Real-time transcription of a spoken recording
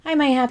Hi,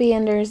 my happy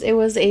enders. It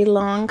was a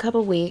long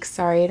couple weeks.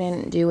 Sorry I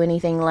didn't do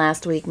anything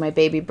last week. My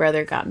baby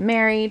brother got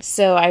married,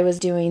 so I was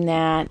doing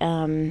that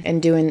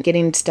and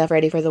getting stuff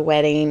ready for the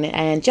wedding.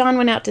 And John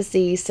went out to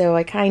sea, so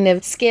I kind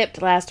of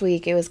skipped last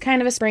week. It was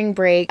kind of a spring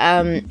break.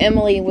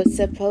 Emily was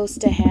supposed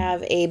to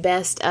have a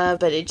best of,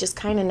 but it just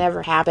kind of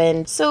never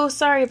happened. So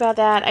sorry about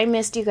that. I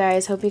missed you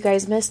guys. Hope you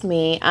guys missed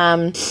me.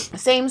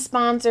 Same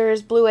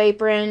sponsors, Blue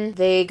Apron.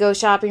 They go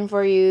shopping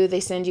for you. They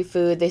send you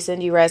food. They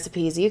send you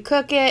recipes. You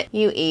cook it.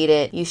 You eat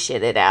it. You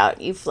shit it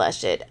out. You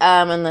flush it.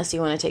 Unless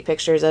you want to take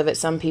pictures of it.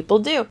 Some people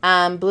do.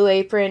 Blue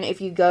Apron,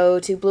 if you go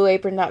to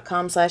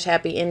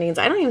blueapron.com/happy endings,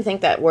 I don't even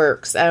think that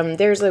works.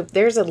 There's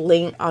a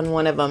link on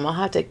one of them. I'll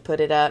have to put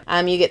it up.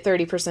 You get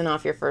 30%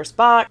 off your first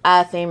box.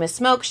 Famous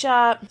Smoke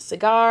Shop,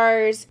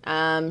 cigars,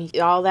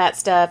 all that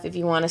stuff. If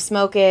you want to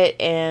smoke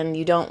it and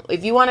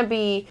if you want to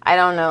be, I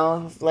don't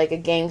know, like a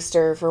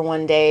gangster for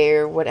one day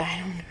or what,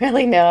 I don't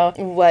really know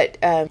what,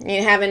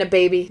 having a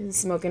baby,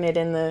 smoking it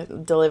in the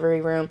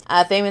delivery room.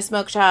 Famous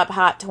Smoke Shop,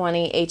 Hot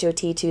 20,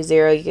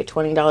 HOT20, you get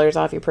 $20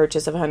 off your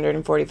purchase of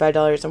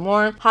 $145 or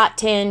more. Hot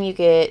 10, you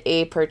get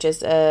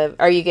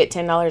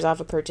 $10 off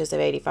a purchase of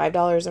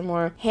 $85 or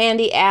more.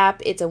 Handy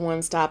App, it's a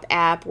one-stop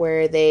app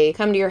where they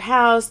come to your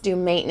house, do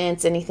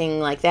maintenance, anything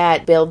like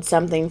that, build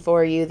something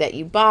for you that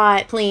you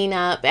bought, clean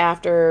up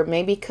after,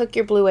 maybe cook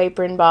your Blue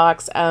Apron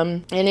box.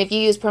 And if you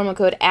use promo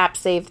code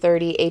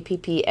APPSAVE30,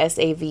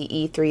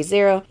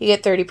 APPSAVE30, you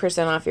get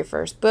 30% off your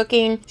first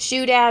booking.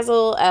 Shoe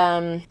Dazzle,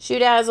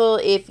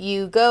 if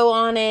you go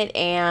on it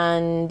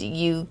and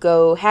you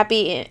go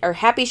Happy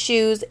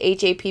Shoes,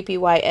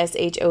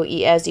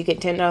 HAPPYSHOES, you get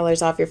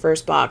 $10 off your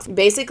first box.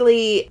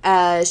 Basically,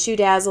 Shoe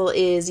Dazzle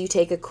is you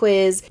take a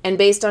quiz, and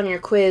based on your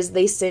quiz,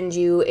 they send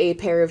you a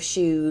pair of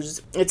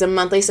shoes. It's a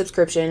monthly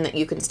subscription that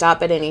you can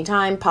stop at any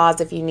time,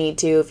 pause if you need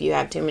to, if you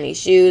have too many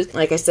shoes.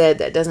 Like I said,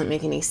 that doesn't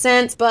make any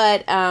sense,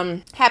 but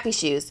Happy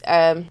Shoes.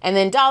 And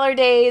then Dollar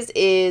Days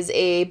is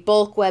a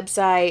bulk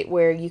website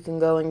where you can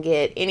go and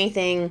get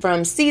anything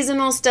from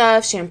seasonal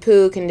stuff,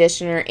 shampoo,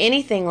 conditioner,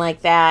 anything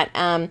like that.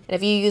 And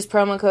if you use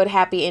promo code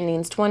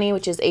HAPPYENDINGS20,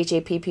 which is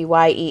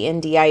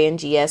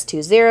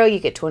HAPPYENDINGS20, you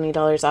get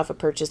 $20 off a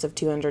purchase of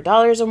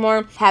 $200 or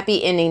more.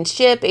 Happy Endings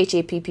Ship,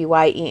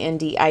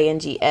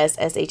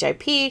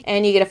 HAPPYENDINGSSHIP,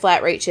 and you get a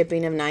flat rate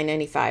shipping of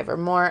 $9.95 or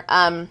more.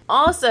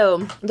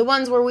 Also, the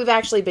ones where we've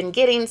actually been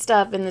getting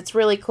stuff, and it's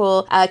really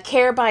cool,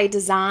 Care by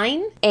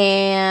Design,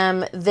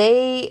 and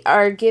they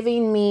are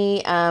giving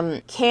me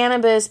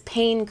cannabis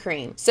pain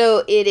cream.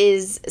 So it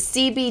is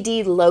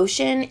CBD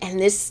lotion, and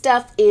this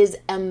stuff is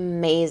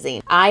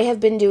amazing. I have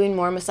been doing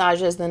more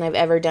massages than I've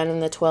ever done in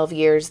the 12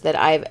 years that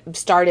I've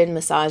started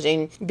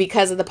massaging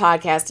because of the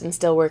podcast and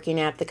still working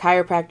at the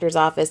chiropractor's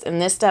office.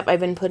 And this stuff, I've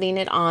been putting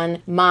it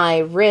on my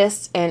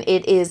wrist, and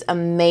it is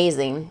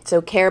amazing.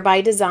 So Care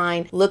by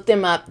Design, look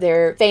them up.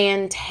 They're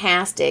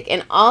fantastic.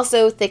 And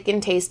also Thick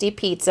and Tasty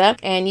Pizza.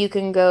 And you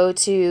can go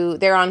to,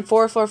 they're on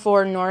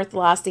 444 North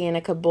La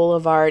Cienega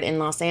Boulevard in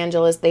Los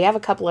Angeles. They have a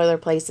couple other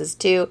places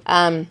too.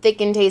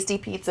 Thick and Tasty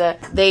Pizza.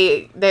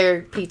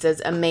 Their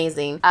pizza's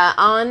amazing.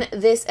 On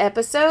this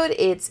episode,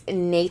 it's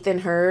Nathan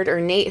Hurd, or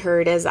Nate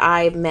Hurd as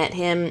I've met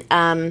him.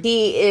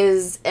 He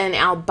is an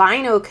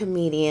albino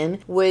comedian,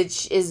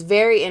 which is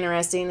very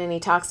interesting, and he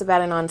talks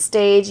about it on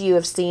stage. You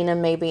have seen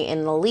him maybe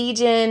in The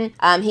Legion.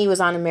 He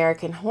was on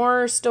American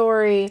Horror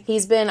Story.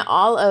 He's been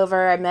all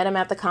over. I met him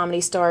at the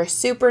Comedy Store.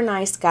 Super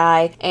nice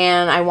guy,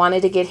 and I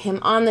wanted to get him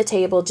on the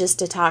table just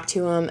to talk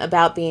to him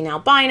about being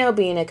albino,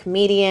 being a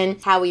comedian,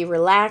 how he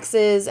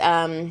relaxes.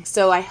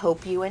 So I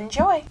hope you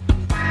enjoy.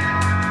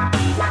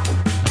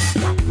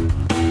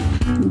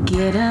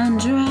 Get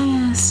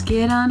undressed,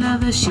 get under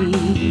the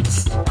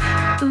sheets.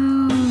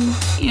 Ooh,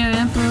 you're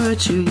in for a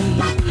treat.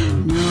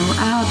 No,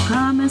 I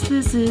promise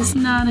this is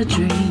not a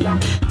dream.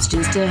 It's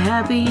just a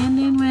happy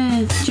ending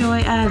with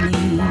Joy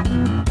Eileen.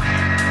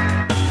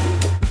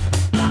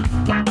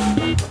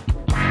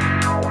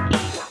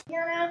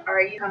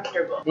 Are you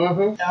comfortable?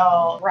 Mm-hmm.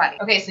 Oh, right.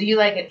 Okay, so you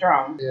like it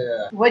strong.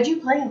 Yeah. What'd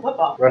you play in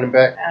football? Running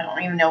back. I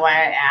don't even know why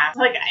I asked.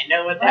 Like, I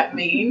know what that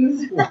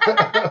means.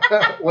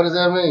 What does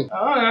that mean? I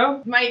don't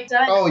know. My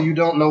son. Oh, you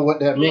don't know what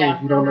that means.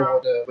 Yeah, You don't know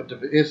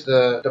it's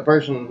the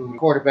person who the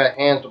quarterback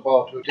hands the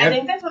ball to. I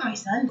think that's what my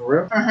son did. For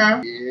real?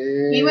 Uh-huh.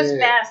 Yeah. He was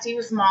fast. He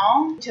was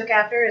small. He took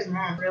after his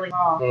mom. Really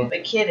small. The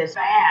kid is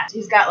fast.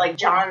 He's got like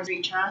John's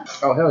reach, huh?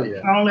 Oh, hell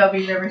yeah. I don't know if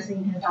you've ever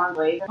seen his John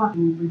Blade. They're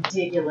fucking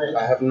ridiculous.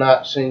 I have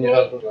not seen your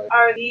husband like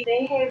Are they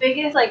have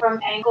biggest like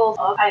from ankles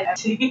up? I've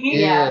seen.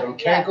 Yeah, them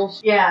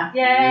cankles? Yeah.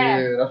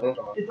 Yeah, that's what I'm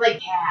talking about. It's like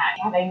cat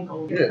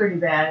ankles. It's Yeah. pretty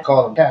bad.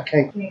 Call them cat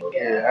cankles.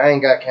 Yeah, I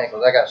ain't got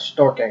cankles. I got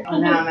stork Oh,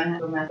 ankles. now I'm gonna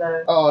have to mess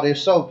up. Oh, they're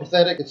so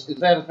pathetic. It's the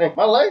saddest thing.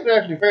 My legs are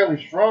actually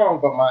fairly strong,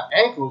 but my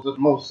ankles are the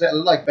most sad.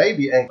 They're like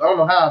baby ankles. I don't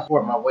know how I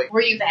support my weight.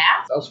 Were you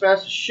fast? I was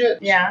fast as shit.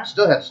 Yeah.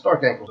 Still had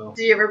stork ankles though.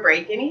 Did you ever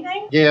break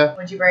anything? Yeah.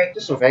 What'd you break?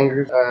 Just some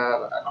fingers.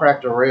 I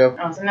cracked a rib.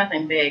 Oh, so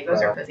nothing big.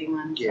 Those are pussy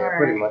ones. Yeah, All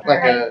pretty right. much. All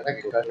Like right. a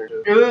concussion or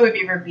two. Ooh, have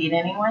you ever beat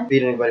anyone?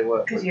 Beat anybody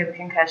what? Because you have a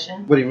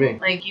concussion. What do you mean?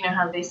 Like, you know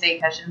how they say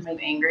concussions make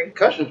you angry?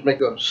 Concussions make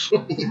you go to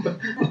sleep. No,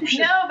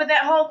 but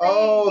that whole thing.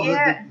 Oh,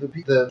 yeah.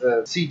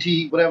 the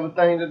CT whatever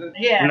thing.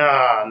 Yeah. Nah.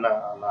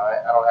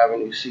 I don't have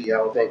any C. I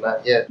don't think,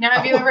 not yet. Now,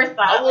 have you ever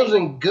thought? I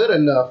wasn't good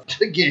enough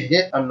to get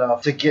hit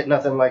enough to get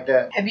nothing like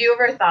that. Have you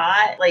ever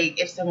thought, like,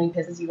 if somebody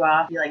pisses you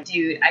off, you're like,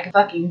 dude, I could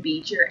fucking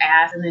beat your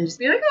ass, and then just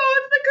be like,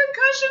 oh, it's the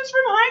concussions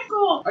from high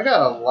school. I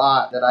got a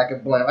lot that I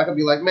could blame. I could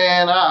be like,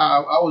 man, I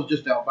was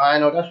just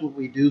albino. That's what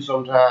we do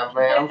sometimes,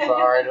 man. I'm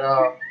sorry,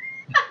 dog.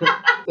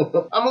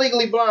 I'm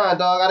legally blind,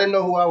 dog. I didn't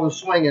know who I was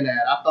swinging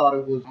at. I thought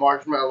it was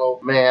Marshmallow.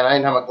 Man, I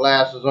didn't have my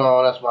glasses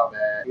on. That's my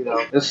bad. You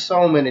know, there's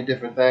so many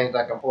different things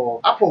I can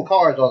pull. I pull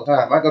cards all the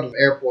time. I go to the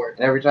airport,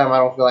 and every time I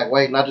don't feel like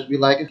waiting, I just be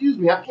like, excuse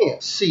me, I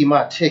can't see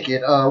my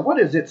ticket. What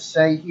does it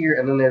say here?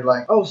 And then they're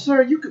like, oh,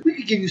 sir, we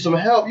could give you some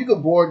help. You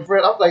could board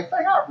Fred. I was like,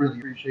 thank, I really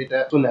appreciate that.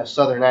 That's when that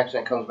southern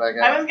accent comes back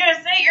out. I was gonna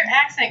say, your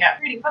accent got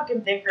pretty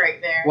fucking thick right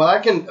there.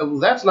 Well,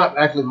 that's not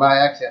actually my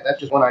accent. That's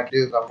just one I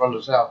do because I'm from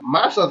the South.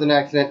 My southern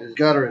accent is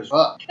gutter as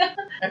fuck.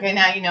 Okay,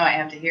 now you know I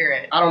have to hear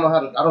it. I don't know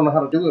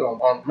how to do it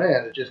on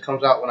command. It just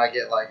comes out when I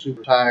get like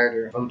super tired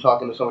or if I'm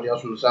talking to somebody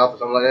else from the South or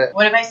something like that.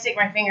 What if I stick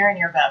my finger in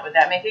your butt? Would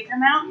that make it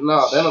come out?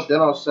 No,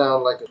 then I'll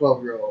sound like a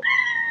 12-year-old.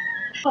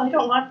 Well, I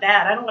don't want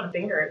that. I don't want to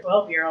finger a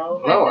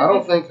 12-year-old. No, I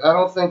don't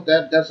think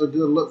that's a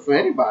good look for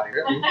anybody,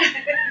 really.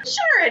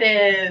 Sure it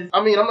is.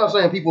 I mean, I'm not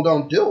saying people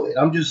don't do it.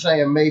 I'm just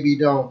saying maybe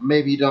don't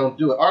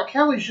do it. R.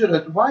 Kelly should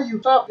have. Why you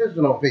stop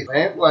pissing on people,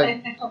 man?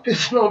 Like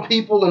pissing on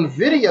people and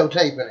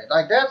videotaping it.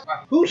 Like that's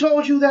who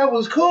told you that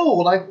was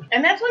cool? Like,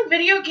 and that's when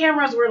video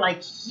cameras were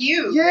like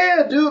huge.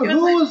 yeah, dude.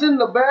 Who was in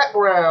the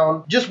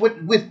background just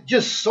with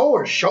just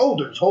sore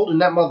shoulders holding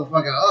that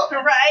motherfucker up?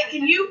 Right?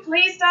 Can you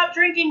please stop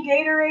drinking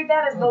Gatorade?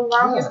 That is the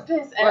longest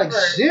piss ever. Like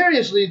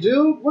seriously,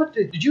 dude. What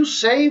did you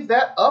save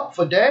that up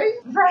for days?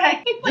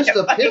 Right? Like Just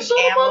a to piss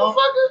on a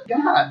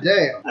motherfucker? God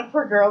damn. That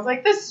poor girl's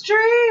like, the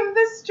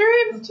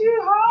stream's too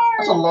hard.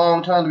 That's a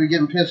long time to be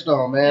getting pissed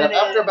on, man. It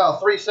After is. about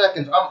 3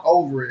 seconds, I'm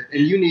over it,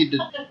 and you need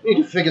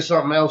to figure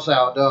something else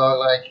out, dog.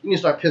 Like you need to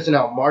start pissing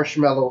out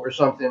marshmallow or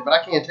something. But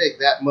I can't take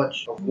that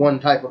much of one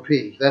type of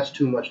pee. That's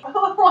too much.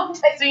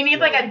 So you need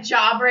like a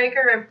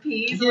jawbreaker of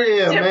peas with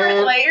different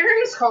man. layers?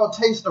 It's called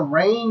Taste the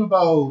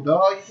Rainbow,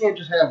 dog. You can't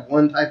just have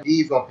one type of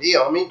pee if you're gonna pee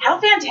on me. How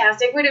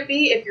fantastic would it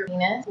be if your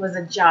penis was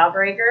a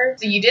jawbreaker?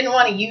 So you didn't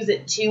want to use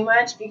it too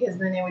much because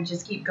then it would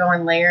just keep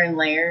going layer and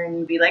layer, and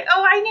you'd be like,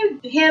 oh, I knew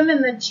him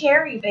in the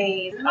cherry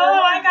phase. Oh,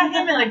 I got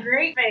him in the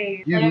grape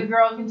phase. And a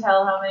girl can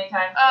tell how many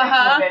times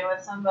Uh-huh. she's been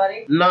with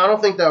somebody. No, I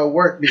don't think that would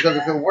work because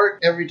if it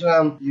worked every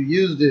time you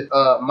used it,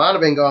 mine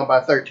have been gone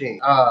by 13.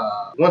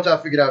 Once I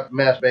figured out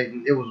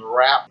masturbating, it was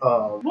rap.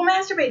 Well,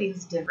 masturbating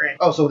is different.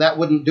 Oh, so that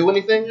wouldn't do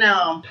anything?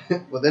 No.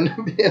 Well, then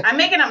I'm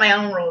making up my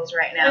own rules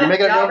right now. You're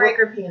making up your own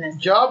Jawbreaker penis.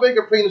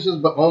 jawbreaker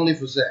penises, but only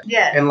for sex.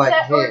 Yes. And like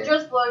Or head.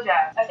 just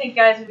blowjobs. I think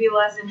guys would be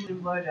less into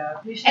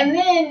blowjobs. You should And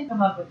then,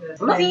 come up with this.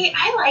 see,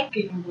 I like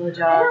getting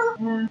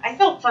blowjobs. I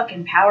felt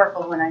fucking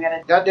powerful when I got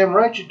a. Goddamn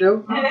right you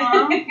do.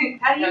 How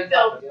do you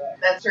feel?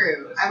 That's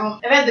true.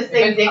 I've had the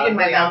same dick in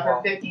my mouth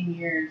for 15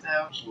 years, so.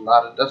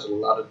 That's a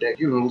lot of dick.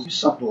 You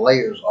suck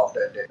layers off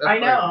that dick. That's I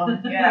know.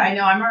 Yeah, I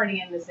know. I'm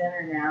already in the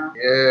center now.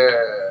 crazy.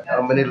 Yeah.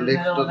 How many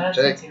licks does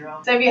it take?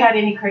 So have you had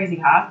any crazy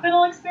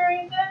hospital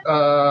experiences?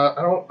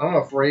 I'm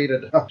afraid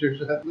of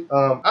doctors.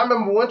 I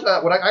remember one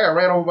time when I got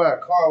ran over by a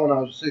car when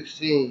I was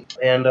 16,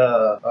 and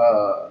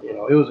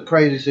it was a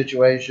crazy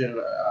situation.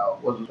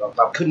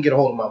 I couldn't get a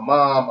hold of my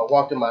mom. I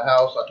walked in my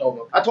house.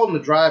 I told him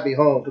to drive me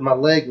home because my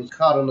leg was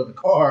caught under the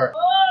car.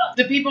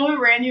 The people who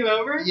ran you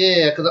over?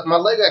 Yeah, because my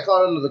leg got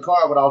caught under the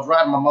car, but I was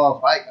riding my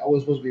mom's bike. I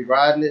wasn't supposed to be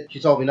riding it. She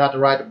told me not to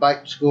ride the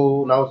bike to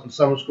school, and I was in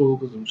summer school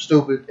because I'm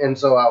stupid. And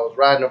so I was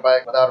riding a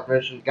bike without her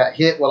permission. Got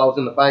hit while I was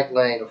in the bike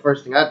lane. The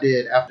first thing I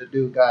did after the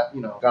dude got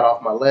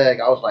off my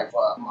leg, I was like,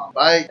 fuck my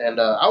bike. And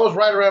I was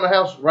right around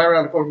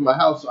the corner from my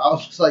house. So I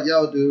was just like,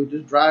 yo, dude,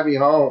 just drive me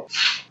home.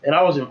 And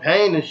I was in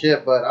pain and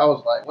shit, but I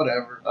was like,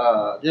 whatever.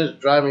 Just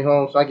drive me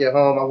home. So I get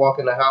home, I walk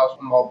in the house,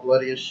 I'm all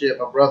bloody and shit.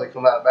 My brother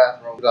come out of the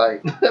bathroom, he's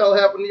like, what the hell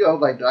happened to you? I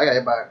was like, I got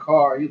hit by a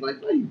car. He's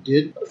like, no, you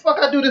didn't. What the fuck,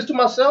 I do this to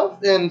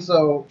myself? And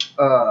so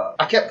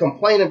I kept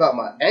complaining about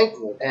my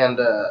ankle and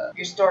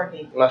Your stork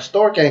ankle. my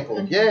stork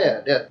ankle.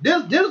 Yeah,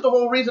 this is the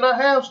whole reason I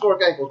have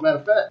stork ankles. Matter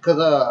of fact, because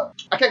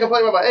I kept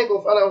complaining about my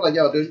ankle. Finally, I was like,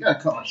 yo, dude, you gotta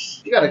come.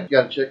 You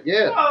gotta check.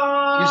 Yeah.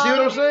 Aww. You see what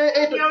I'm saying?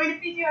 Ain't You want me to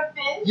feed you a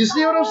fish? You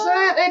see what I'm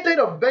saying? Ain't they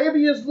the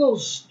babiest little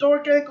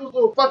stork ankles,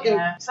 little fucking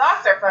Yeah.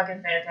 Socks are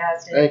fucking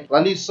fantastic. ankle?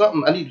 I need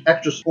something. I need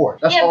extra support.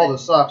 That's Yeah, all but- the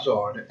socks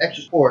are. The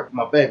extra support,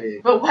 my baby.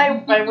 But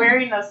by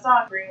wearing those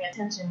socks, bring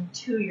attention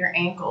to your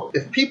ankles.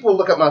 If people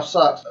look at my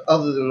socks,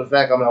 other than the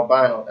fact I'm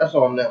albino, that's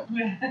on them.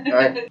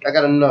 Alright? I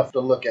got enough to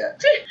look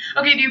at.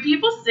 Okay, do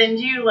people send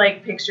you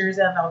like pictures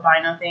of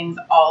albino things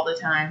all the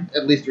time?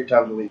 At least 3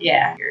 times a week.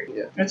 Yeah.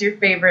 Yeah. What's your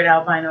favorite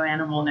albino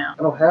animal now?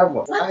 I don't have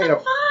one. What I hate the them.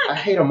 fuck? I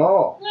hate them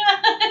all.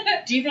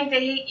 Do you think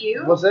they hate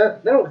you? What's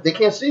that? They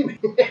can't see me.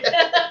 They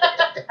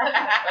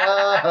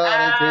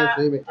can't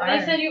see me.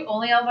 And they said you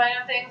only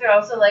albino things. They're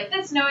also like,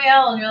 that's snowy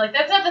owl. And you're like,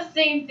 that's not the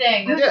same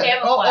thing. That's Yeah,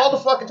 camouflage. all the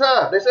fucking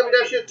time. They send me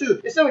that shit too.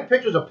 They send me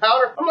pictures of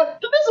powder. I'm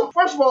like,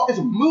 first of all, it's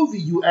a movie,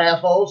 you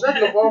asshole.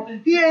 Second of all,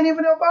 he ain't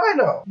even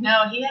albino.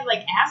 No, he had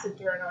like acid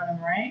thrown on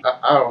him, right?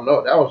 I don't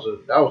know. That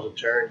was a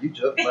turn you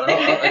took, but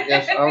I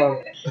guess I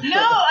don't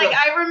No, like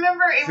I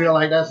remember it feel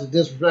like that's a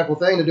disrespectful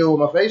thing to do with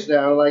my face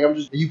down. Like are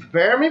you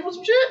preparing me for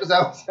some shit? Is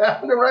that what's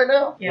happening right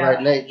now? Yeah.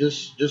 Right, Nate.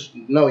 Just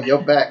know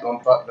your back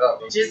gonna fucked up.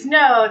 Just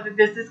know that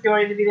this is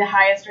going to be the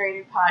highest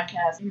rated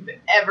podcast you've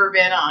ever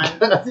been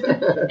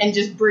on. And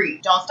just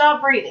breathe. Don't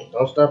stop breathing.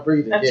 Don't stop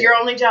breathing. That's your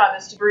only job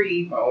is to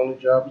breathe. My only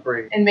job is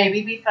breathe. And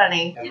maybe be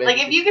funny. And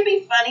Like if you could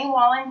be funny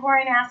while I'm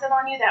pouring acid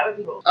on you, that would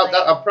be cool. Like,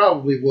 I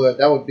probably would.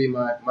 That would be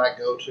my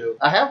go-to.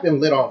 I have been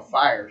lit on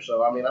fire,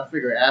 so I mean, I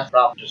figure acid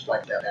probably just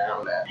like that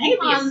down that. maybe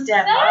a On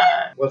step set?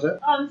 up. What's that?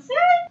 On set?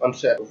 I'm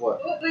set with what?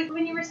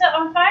 When you were set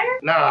on fire?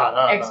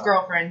 Nah.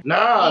 Ex-girlfriend.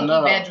 Nah, Kinky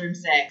nah. bedroom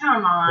sex.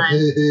 Come on.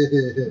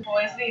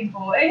 Boys being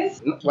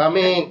boys? Well, I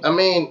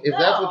mean, if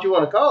that's what you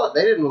want to call it,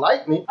 they didn't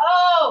like me.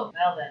 Oh,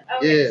 well then.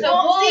 Okay, Yeah. so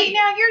Well, bully. see,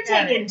 now you're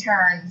Got taking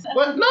turns.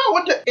 But no,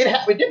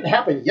 it didn't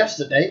happen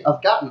yesterday.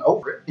 I've gotten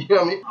over it. You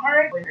know what I mean?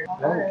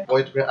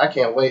 Alright. I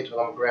can't wait till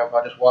I'm a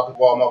grandpa. Just walk in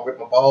Walmart with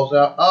my balls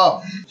out.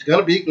 Oh, it's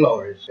gonna be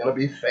glorious. It's gonna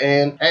be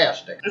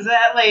fantastic. Is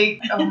that like,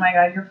 oh my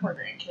god, your poor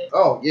grandkid.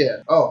 Oh yeah.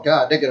 Oh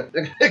god, they're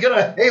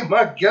gonna hate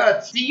my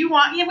guts. Do you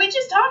want, we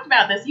just talked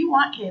about this. You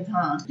want kids,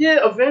 huh? Yeah,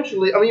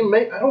 eventually. I mean,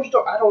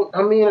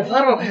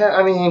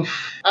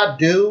 I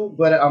do,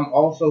 but I'm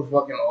also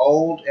fucking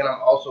old and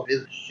I'm also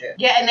busy as shit.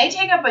 Yeah, and they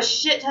take up a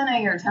shit ton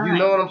of your time. You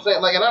know what I'm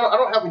saying? Like, and I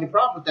don't have any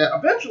problem with that.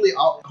 Eventually,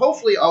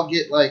 hopefully I'll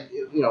get like,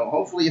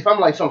 hopefully if I'm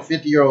like some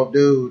 50-year-old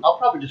dude, I'll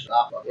probably just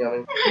stop. You know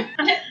what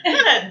I mean?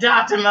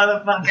 Adopt a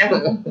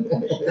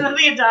motherfucker. Is that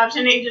the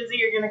adoption agency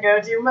you're gonna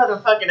go to?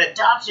 Motherfucking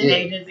adoption Yeah.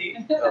 agency.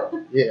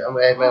 Yeah, I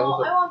mean, hey man, Oh,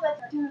 what's I up? want that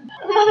cartoon.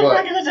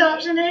 Motherfucking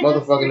adoption agency.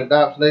 Motherfucking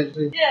adoption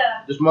agency?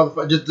 Yeah. Just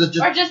motherfucker, just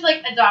Or just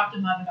like adopt a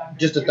motherfucker.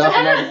 Just adopt a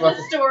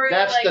motherfucker. Story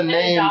That's like the an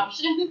name.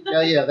 adoption.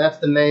 yeah, that's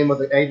the name of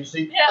the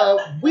agency. Yeah.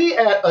 We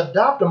at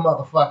Adopt a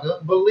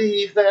Motherfucker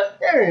believe that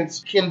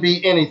parents can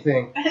be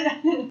anything.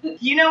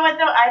 You know what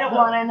though? I don't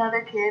want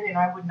another kid, and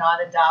I would not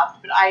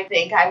adopt. But I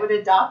think I would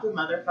adopt a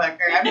motherfucker.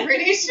 I'm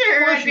pretty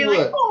sure. Of course I'd be you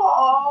like, would.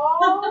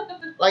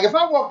 aww. Like if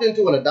I walked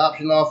into an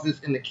adoption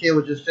office and the kid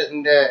was just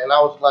sitting there and I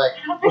was like,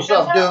 I don't think "What's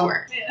that's up, how it dude?"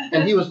 works.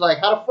 And he was like,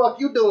 "How the fuck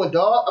you doing,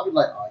 dog?" I'd be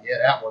like, "Oh yeah,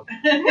 that one.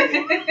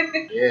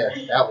 Yeah,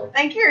 that one."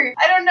 Like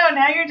I don't know.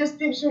 Now you're just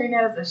picturing it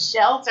as a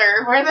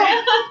shelter where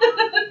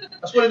the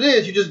That's what it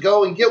is. You just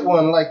go and get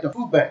one like the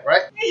food bank,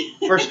 right?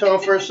 First come,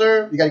 first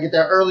serve. You gotta get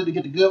there early to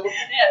get the good one.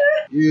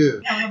 Yeah.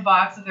 Have a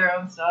box of their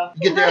own stuff.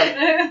 You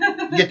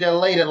get there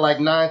late at like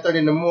 9:30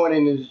 in the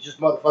morning and it's just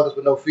motherfuckers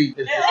with no feet.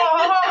 It's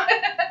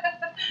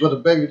just, with a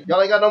baby.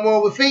 Y'all ain't got no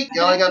more with feet.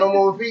 Y'all ain't got no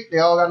more with feet. They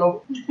all got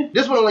no.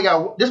 This one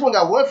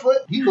got 1 foot.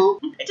 He cool.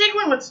 I take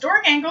one with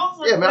stork ankles.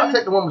 Yeah, man, I'll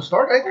take the one with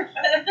stork ankles.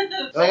 And then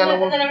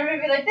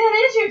everybody be like,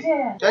 that is your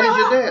dad. That is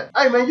your dad.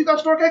 Hey man, you got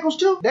stork ankles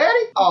too,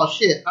 Daddy? Oh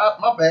shit,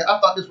 my bad. I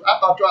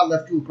thought y'all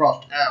left you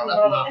across town. That's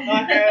what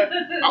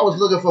I was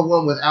looking for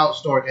one without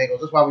stork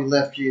ankles. That's why we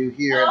left you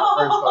here in the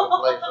first fucking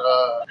place.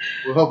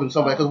 We're hoping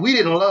somebody, because we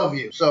didn't love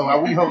you, so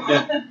we hope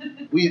that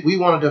we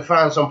wanted to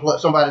find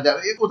somebody that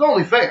it was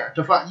only fair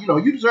to find.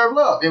 You deserve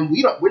love, and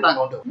we're not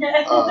gonna do it.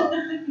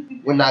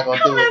 We're not gonna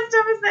How do it. messed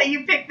up is that?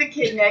 You pick the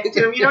kid next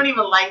to him. You don't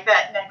even like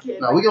that next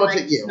kid. No, we're gonna like,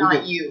 take it's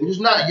not you. It's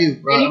not you,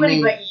 bro. Anybody I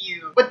mean, but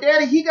you. But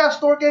Daddy, he got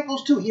stork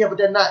ankles too. Yeah, but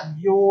they're not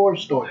your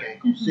stork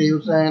ankles. See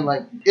what I'm saying?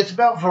 Like, it's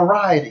about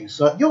variety,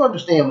 so you'll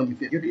understand when you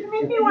fit. You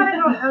make me want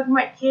to go hug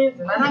my kids,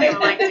 and I don't even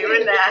like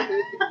doing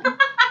that.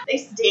 They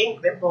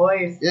stink. They're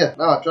boys. Yeah,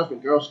 no, trust me,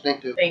 girls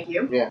stink too. Thank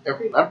you. Yeah,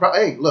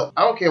 hey, look,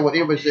 I don't care what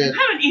anybody says.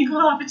 Have an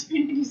equal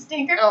opportunity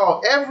stinker.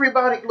 Oh,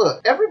 everybody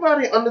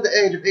under the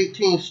age of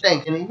 18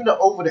 stinks, and even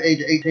over the age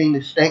of 18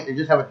 they stink. They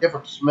just have a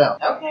different smell.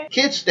 Okay.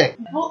 Kids stink.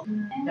 Well,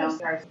 no,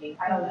 sorry,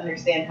 I don't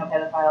understand how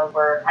pedophiles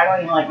work. I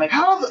don't even like my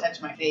kids to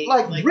touch my face.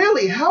 Like,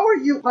 really? How are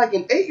you? Like,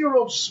 an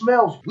 8-year-old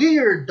smells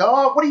weird,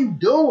 dog. What are you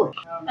doing?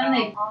 And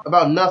they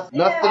About nothing.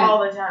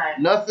 all the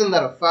time. Nothing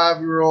that a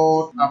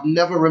 5-year-old. I've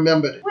never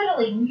remembered it.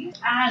 whittling. You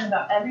add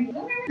about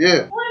everything.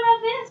 Yeah. What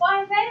about this?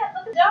 Why is that?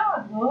 Look at the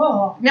dog.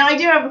 Oh. Now I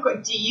do have a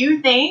question. Do you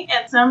think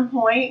at some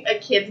point a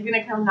kid's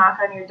gonna come knock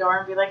on your door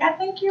and be like, "I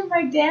think you're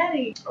my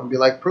daddy"? I'm gonna be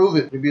like, prove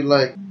it. You'd be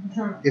like,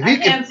 if I he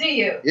can't see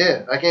you.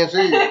 yeah, I can't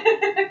see you.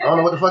 I don't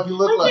know what the fuck you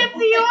look I like. can't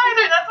see you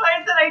either. That's why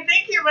I said I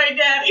think you're my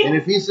daddy. And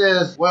if he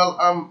says, well,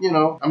 how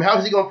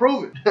is he gonna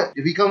prove it?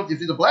 If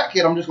he's a black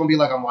kid, I'm just gonna be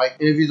like I'm white.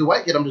 And if he's a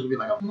white kid, I'm just gonna be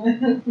like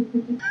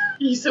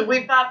I'm So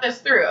we've thought this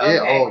through. Okay.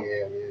 yeah, oh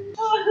yeah.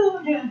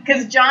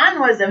 Because John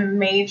was a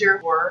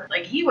major whore.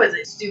 Like, he was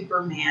a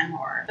Superman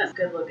whore. That's a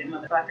good-looking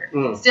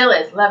motherfucker. Still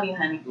is. Love you,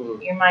 honey.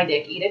 You're my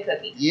dick. Eat a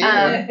cookie.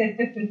 Yeah.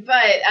 But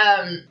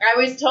I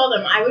always told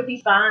him I would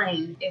be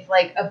fine if,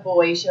 like, a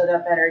boy showed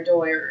up at our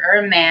door or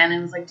a man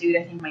and was like, dude,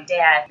 I think my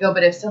dad. Go,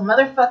 but if some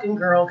motherfucking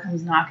girl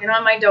comes knocking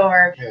on my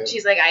door,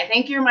 she's like, I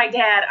think you're my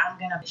dad, I'm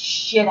gonna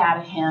shit out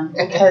of him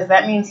because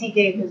that means he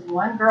gave his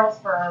one girl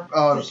sperm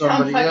to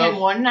some fucking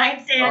one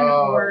night stand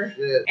whore,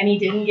 and he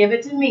didn't give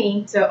it to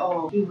me.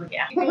 So, he would,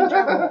 he'd be in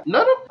trouble.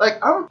 No, like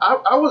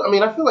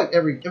I feel like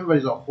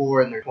everybody's a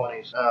whore in their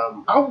 20s.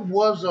 I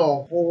was a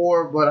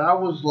whore, but I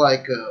was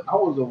like I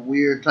was a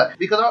weird type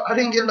because I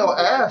didn't get no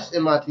ass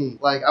in my teens.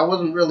 Like I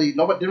wasn't really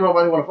nobody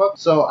want to fuck.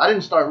 So I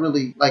didn't start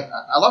really like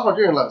I lost my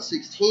virginity when I was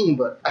 16,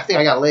 but I think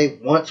I got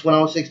laid once when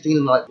I was 16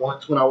 and like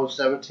once when I was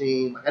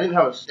 17. Like I didn't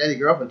have a steady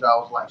girlfriend until I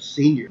was like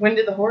senior. When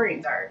did the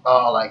whoring start?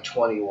 Oh, like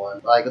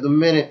 21. Like the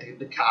minute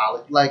the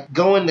college, like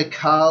going to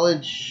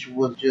college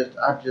was just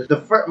I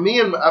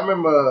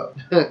remember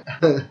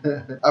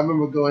I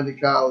remember going to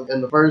college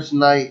and the first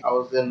night I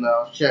was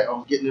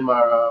getting in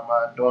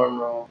my dorm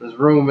room. This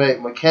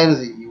roommate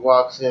Mackenzie, he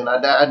walks in. I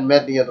hadn't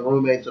met any of the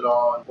roommates at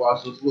all. And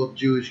walks this little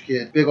Jewish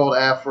kid, big old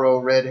afro,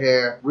 red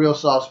hair, real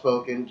soft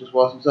spoken. Just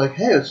walks in, he's like,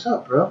 hey, what's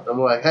up, bro? I'm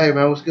like, hey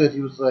man, what's good?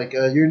 He was like,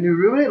 you're a new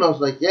roommate? And I was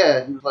like,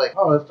 yeah. He was like,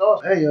 oh, that's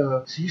awesome. Hey,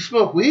 so you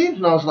smoke weed?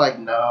 And I was like,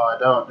 no, I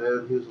don't,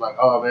 dude. He was like,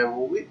 oh man,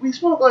 well, we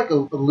smoke like a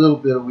little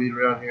bit of weed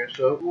around here,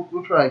 so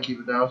we'll try and keep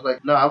it down. I was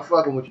like, no, I'm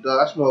fucking with you,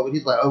 dog. I smoke. And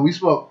he's like, oh, we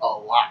smoke a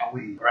lot of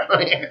weed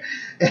around here.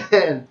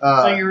 And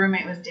so your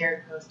roommate was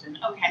Derek Poston.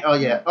 Okay. Oh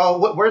yeah.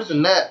 Oh, worse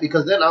than that,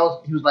 because then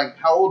he was like,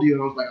 how old are you?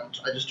 And I was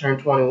like, I just turned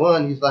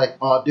 21. He's like,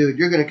 oh dude,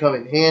 you're gonna come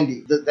in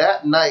handy.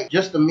 That night,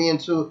 just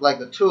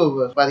the two of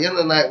us, by the end of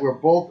the night, we're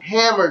both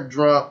hammered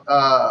drunk,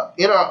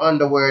 in our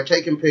underwear,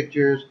 taking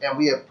pictures, and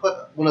we had put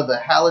one of the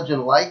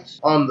halogen lights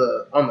on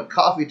the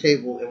coffee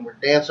table, and we're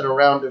dancing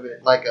around of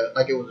it like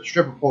it was a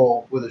stripper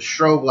pole with a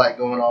strobe light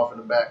going off in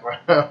the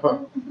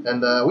background.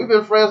 And we've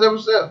been friends ever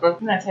since, man.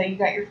 And that's how you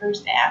got your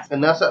first ass.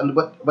 And that's how,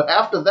 but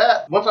after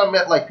that, once I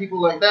met like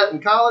people like that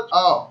in college,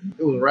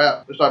 it was a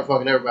wrap. I started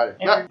fucking everybody.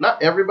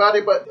 Not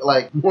everybody, but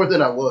like more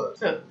than I was.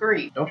 So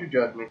 3. Don't you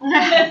judge me. Well,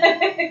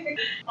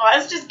 I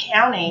was just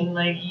counting.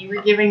 Like you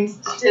were giving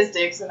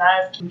statistics, and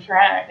I was keeping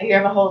track. You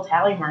have a whole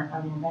tally mark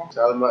on your back.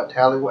 Tally mark.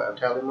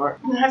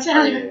 Not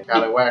tally.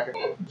 Tallywhacker.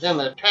 It's in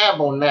the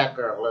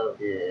tabernacle.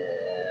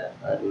 Yeah,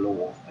 I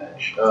know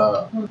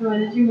that. When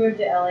did you move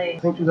to LA? I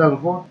think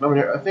 2004.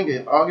 No, I think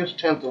it's August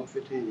 10th of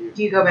 15 years.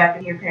 Do you go back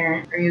with your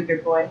parent? Are you a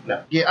good boy?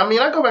 No. Yeah, I mean,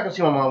 I go back and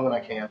see my mom when I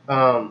can.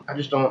 I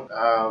just don't.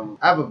 I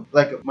have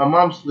my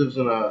mom lives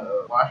in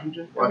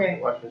Washington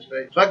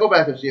State, so I go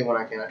back and see her when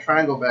I can. I try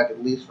and go back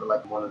at least for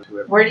like 1 or 2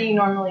 every. Where do you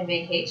normally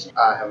vacation?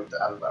 I don't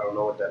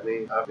know what that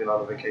means. I've been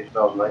on a vacation since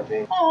I was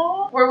 19.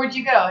 Aww. Where would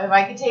you go if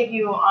I could take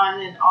you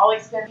on an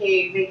all-expense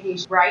paid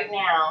vacation right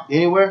now?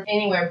 Anywhere,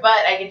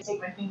 but I could stick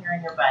my finger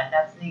in your butt.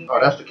 That's the. Oh,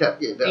 that's the cap.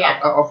 Yeah.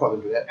 I'll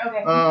fucking do that.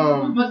 Okay.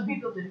 Most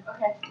people do.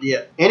 Okay.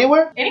 Yeah.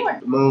 Anywhere.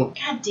 The moon.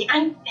 God damn!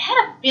 I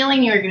had a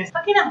feeling you were gonna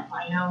fucking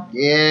albino.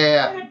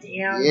 Yeah. God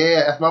damn.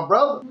 Yeah, that's my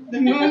brother.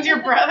 The moon's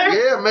your brother?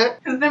 Yeah,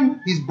 man.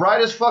 He's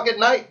bright as fuck at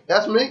night.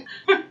 That's me.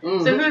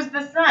 Mm-hmm. So who's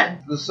the sun?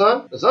 The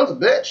sun? The sun's a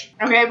bitch.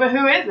 Okay, but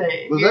who is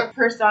it? What's Your that?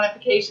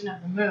 personification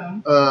of the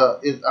moon.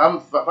 If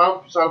I'm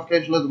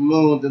personification of the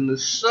moon, then the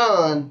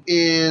sun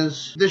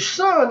is this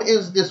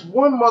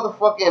one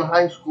motherfucker in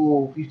high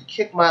school who used to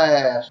kick my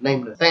ass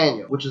named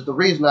Nathaniel, which is the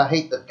reason I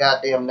hate the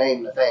goddamn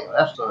name Nathaniel.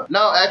 That's the sun.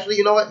 No, actually,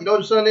 you know what? You know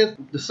what the sun is?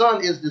 The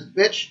sun is this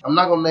bitch. I'm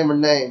not gonna name her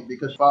name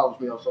because she follows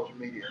me on social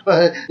media.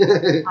 But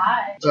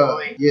Hi,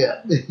 Joy.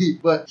 Yeah.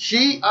 But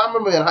I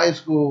remember in high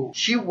school,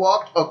 she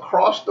walked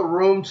across the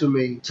room to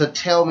me to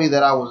tell me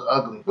that I was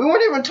ugly. We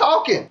weren't even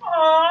talking.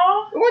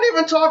 Aww. We weren't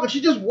even talking.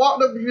 She just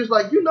walked up and she was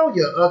like, you know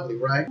you're ugly,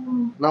 right?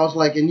 And I was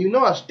like, and you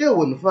know I still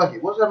wouldn't fuck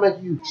it. What does that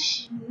make you?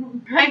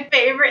 My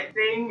favorite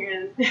thing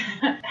is,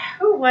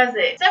 who was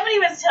it? Somebody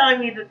was telling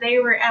me that they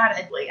were at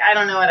a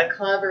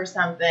club or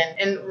something,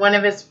 and one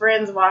of his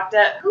friends walked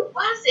up. Who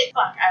was it?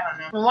 Fuck, I don't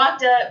know. And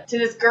walked up to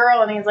this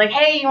girl, and he's like,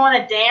 hey, you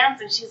want to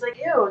dance? And she's like,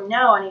 ew,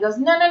 no. And he goes,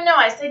 no,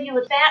 I said you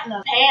look fat in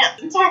the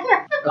pants. And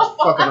That's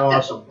fucking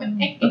awesome.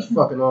 That's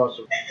fucking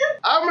awesome.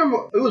 I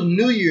remember it was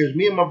New Year's.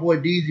 Me and my boy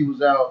Deezy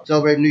was out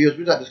celebrating New Year's.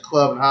 We was at this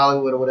club in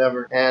Hollywood or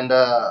whatever, and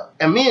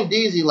me and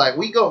Deezy, like,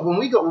 when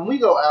we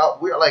go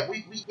out, we're like,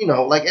 we you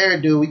know, like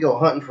every dude, we go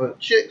hunting for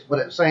chicks, but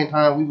at the same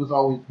time,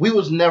 we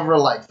was never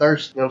like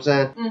thirsty, you know what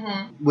I'm saying?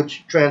 Mm-hmm.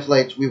 Which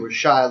translates, we were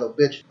shy little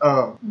bitch.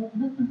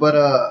 But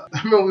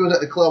I remember we was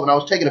at the club and I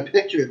was taking a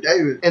picture of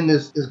David, and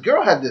this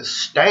girl had this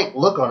stank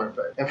look on her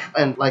face,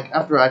 and like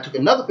after I took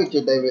another picture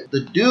of David,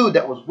 the dude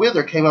that was with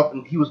her came up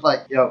and he was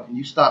like, yo, can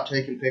you stop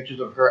taking pictures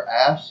of her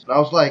ass? And I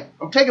was like,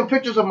 I'm taking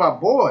pictures of my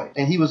boy.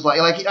 And he was like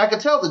I could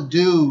tell the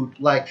dude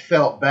like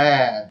felt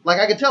bad. Like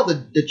I could tell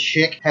the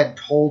chick had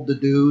told the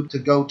dude to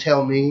go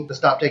tell me to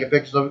stop taking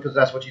pictures of it because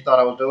that's what she thought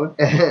I was doing.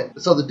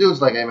 And so the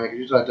dude's like, hey man, can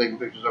you start taking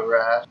pictures of her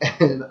ass?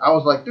 And I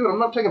was like, dude, I'm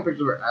not taking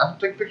pictures of her ass. I'm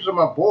taking pictures of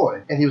my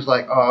boy. And he was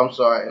like, oh, I'm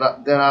sorry.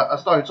 And then I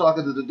started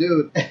talking to the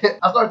dude.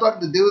 I started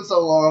talking to the dude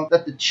so long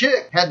that the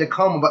chick had to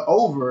come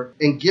over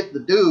and get the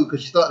dude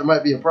because she thought there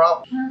might be a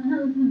problem.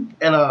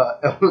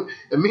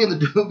 And me and the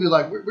dude be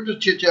like, we're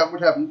just chit-chatting, we're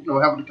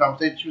having a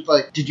conversation. She was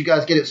like, did you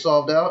guys get it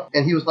solved out?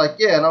 And he was like,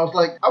 yeah. And I was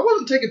like, I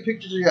wasn't taking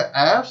pictures of your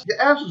ass. Your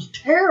ass was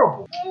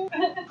terrible.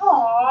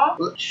 Aww.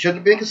 But shouldn't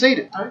have been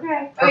conceited.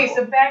 Okay,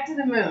 so back to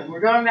the moon. We're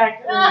going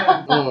back to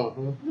the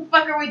moon. What the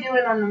fuck are we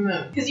doing on the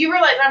moon? Because you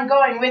realize I'm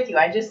going with you.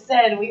 I just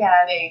said we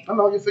had a... I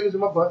know, your fingers in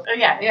my butt. Oh,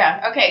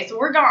 yeah. Okay, so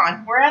we're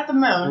gone. We're at the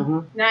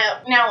moon.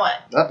 Now what?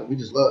 Nothing, we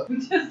just look.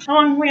 How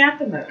long are we at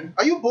the moon?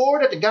 Are you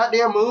bored at the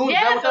goddamn moon?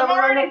 Yes, I'm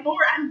already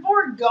bored. I'm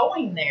bored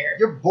going there.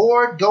 You're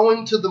bored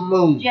going to the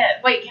moon. Yeah,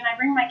 wait, can I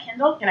bring my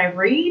Kindle? Can I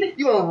read?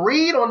 You gonna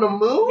read on the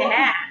moon?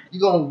 Yeah. You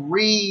gonna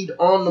read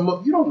on the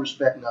moon? You don't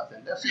respect nothing.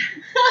 That's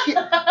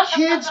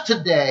kids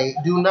today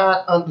do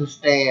not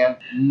understand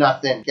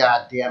nothing.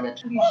 God damn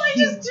it! Well, I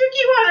just took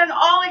you on an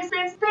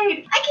all-expense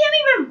paid. I can't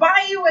even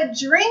buy you a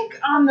drink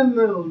on the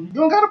moon. You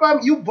don't gotta buy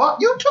me. You took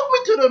me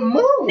to the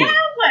moon.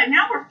 Now what?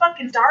 Now we're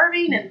fucking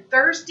starving and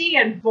thirsty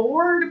and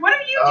bored. What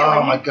are you doing?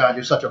 Oh my God,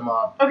 you're such a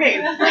mom.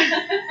 Okay.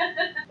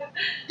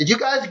 Did you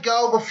guys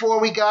go before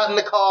we got in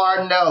the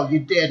car? No, you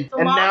didn't. It's a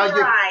long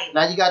drive.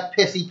 now you got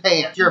pissy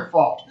pants. Your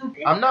fault.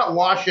 I'm not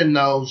washing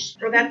those.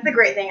 Well, that's the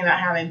great thing about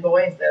having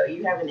boys, though.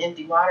 You have an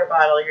empty water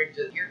bottle,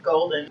 you're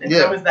golden, and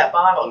Yeah. so is that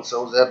bottle. And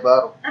so is that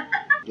bottle.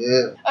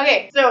 Yeah.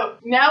 Okay, so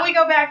now we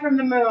go back from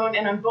the moon,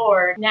 and I'm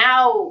bored.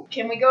 Now,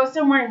 can we go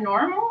somewhere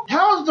normal?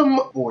 How's the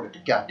moon? Bored at the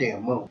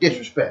goddamn moon.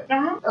 Disrespect.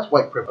 Uh-huh. That's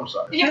white privilege. I'm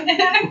sorry.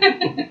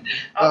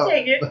 I'll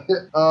take it.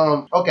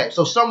 Okay,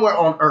 so somewhere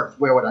on Earth,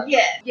 where would I go?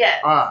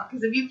 Yes. Alright.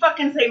 Because if you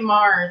fucking say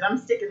Mars, I'm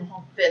sticking the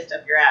whole fist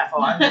up your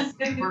asshole.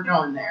 We're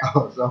going there.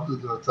 Oh, so I was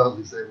gonna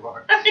totally say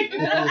Mars.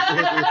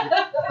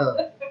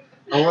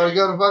 I want to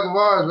go to fucking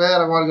Mars,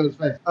 man. I want to go to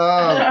space. All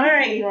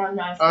right, Elon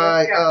Musk.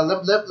 Alright,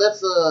 Let's go.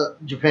 let's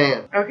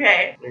Japan.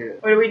 Okay. Yeah.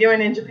 What are we doing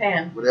in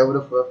Japan? Whatever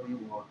the fuck you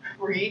want.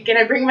 Can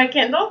I bring my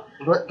Kindle?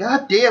 But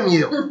God damn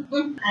you. Only if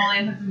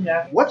it's in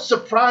Japanese. What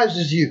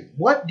surprises you?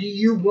 What do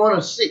you want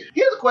to see?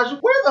 Here's a question.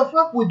 Where the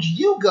fuck would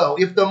you go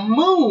if the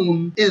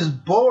moon is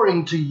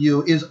boring to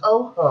you, is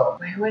oh-hum?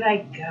 Where would I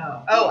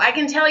go? Oh, I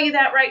can tell you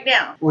that right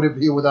now. Would it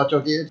be without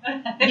your kids?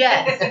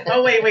 Yes.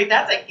 Oh, wait,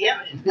 that's a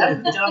given.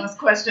 That's the dumbest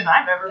question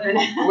I've ever been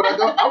asked. Would I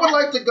go? I would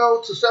like to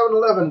go to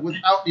 7-Eleven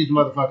without these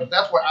motherfuckers.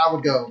 That's where I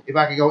would go if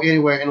I could go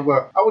anywhere in the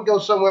world. I would go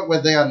somewhere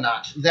where they are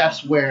not.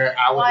 That's where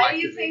I would Why like do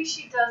you to think be.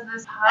 she does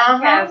this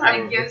podcast Uh-huh.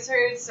 and gives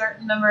her a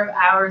certain number of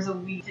hours a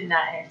week to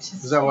not have to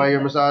Is that why you're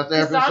a massage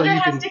therapist? So Cassandra you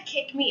has can. to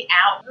kick me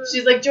out.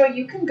 She's like, Joy,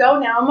 you can go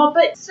now. I'm all,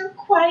 but it's so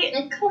quiet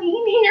and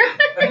clean here.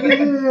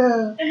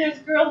 Yeah. And there's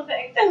girl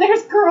things. And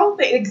there's girl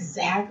things.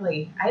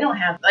 Exactly. I don't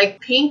have,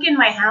 pink in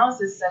my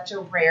house is such a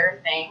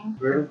rare thing.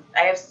 Really?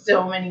 I have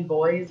so many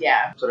boys,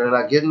 yeah. So they're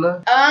not getting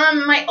that?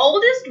 My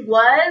oldest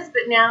was,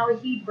 but now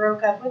he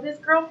broke up with his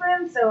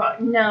girlfriend, so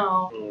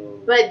no.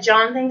 But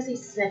John thinks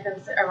he's sniffing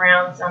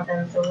around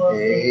something, so we'll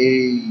see.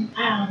 Hey.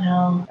 I don't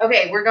know.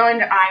 Okay, we're going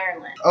to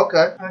Ireland.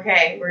 Okay.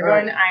 Okay, we're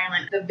going to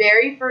Ireland. The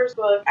very first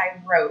book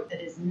I wrote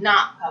that is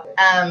not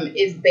published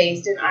is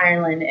based in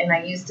Ireland, and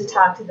I used to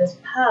talk to this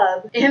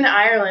pub in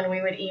Ireland.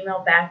 We would email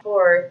back and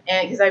forth,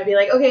 and because I'd be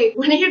like, okay,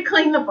 what do you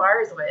clean the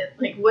bars with?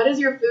 Like, what does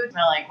your food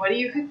smell like? What do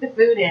you cook the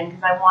food in?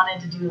 Because I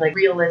wanted to do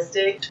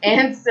realistic,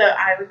 and so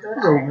I would go to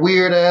Those are Ireland.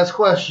 weird ass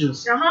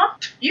questions.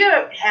 You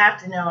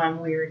have to know I'm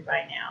weird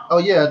by now. Oh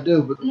yeah, I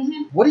do. But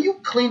what do you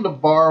clean the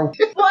bar with?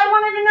 Well, I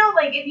wanted to know,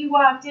 if you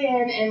walked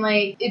in and,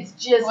 it's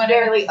just What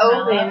barely does it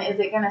smell open, like? is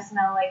it going to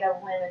smell like a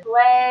lemon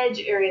pledge,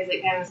 or is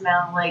it going to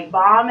smell like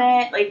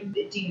vomit?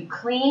 Do you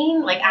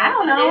clean? I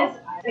don't know.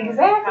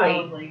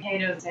 Exactly. Probably.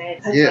 Potatoes,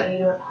 heads.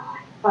 Yeah.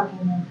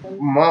 Fucking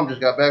My mom just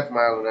got back from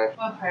Ireland.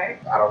 Actually. What part?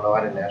 I don't know.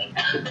 I didn't ask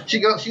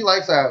her. She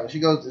likes Ireland.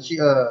 She's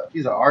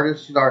an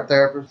artist. She's an art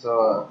therapist.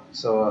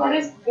 That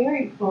is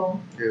very cool.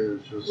 Yeah,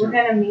 she was, What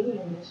kind of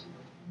medium is she?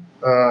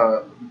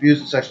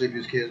 abused and sexually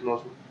abused kids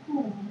mostly.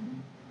 Oh.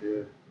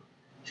 Yeah.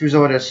 She was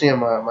over there seeing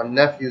my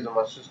nephews and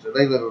my sister.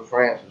 They live in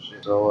France and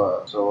shit.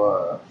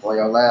 So while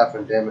y'all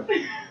laughing, damn it.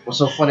 What's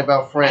so funny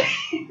about French?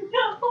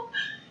 No.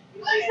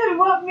 She said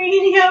what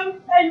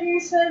medium, and you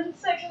said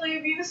sexually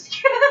abused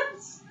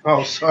kids.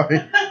 Oh, sorry.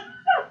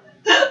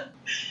 I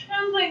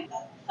was like,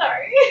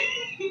 sorry.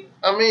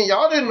 I mean,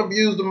 y'all didn't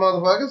abuse the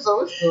motherfucker,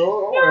 so it's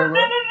cool. Don't worry No,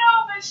 about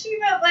it. but she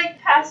meant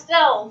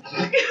pastels.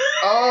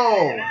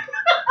 Oh.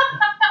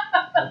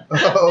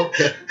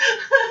 Okay.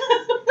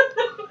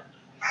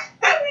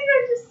 I think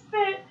I just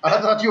spit. I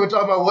thought you were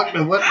talking about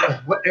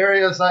what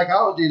area of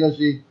psychology does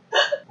she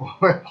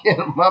work in?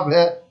 My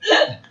bad.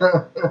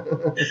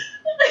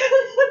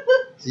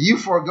 So you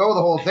forego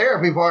the whole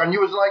therapy part, and you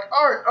was like,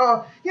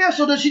 Art, yeah,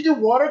 so does she do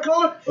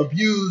watercolor?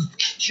 Abused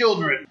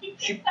children.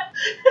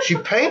 She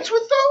paints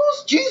with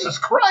those? Jesus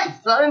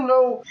Christ, I didn't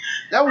know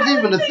that was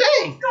even a thing.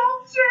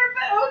 Sculpture,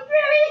 but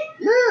okay.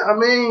 Yeah, I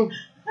mean,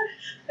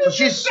 so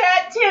she's...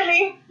 Fat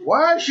Timmy.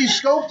 Why is she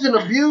sculpting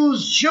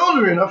abused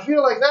children? I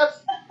feel like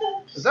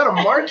is that a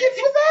market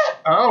for that?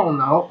 I don't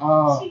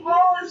know. She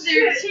uses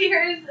their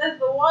tears as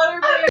the water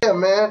bear. Yeah,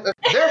 man.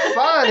 They're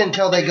fine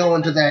until they go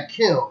into that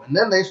kiln, and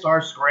then they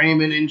start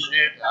screaming and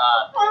shit.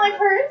 God. Only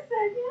for a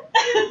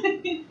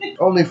second.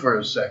 Only for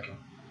a second.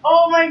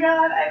 Oh my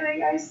god, I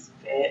think I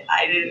spit.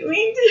 I didn't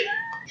mean to.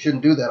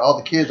 Shouldn't do that. All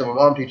the kids and my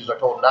mom teachers are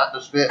told not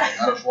to spit,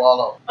 not to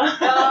swallow.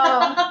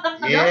 Oh.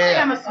 Normally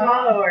Yeah. I'm a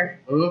swallower.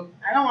 Huh?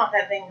 I don't want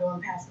that thing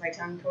going past my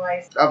tongue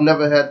twice. I've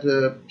never had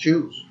to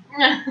choose.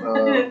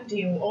 Do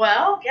you?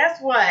 Well, guess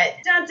what?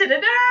 Dun, dun,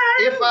 dun, dun.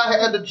 If I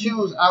had to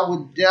choose, I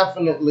would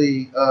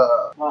definitely,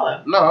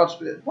 Swallow. no, I'd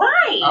spit.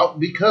 Why?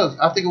 Because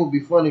I think it would be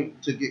funny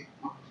to get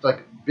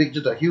like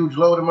just a huge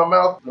load in my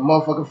mouth, the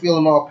motherfucker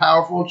feeling all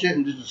powerful and shit,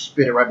 and just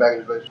spit it right back in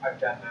his face. I've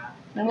done that.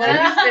 And what if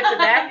he spits it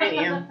back at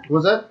you?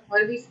 What's that?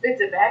 What if he spits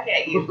it back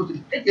at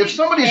you? If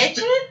somebody Catch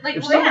it? Like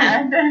if what?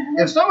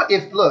 somebody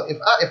if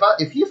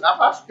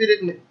I spit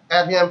it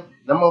at him,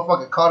 that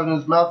motherfucker caught it in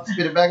his mouth and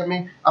spit it back at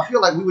me, I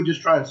feel like we would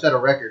just try and set a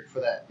record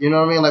for that. You know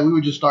what I mean? Like we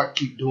would just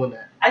keep doing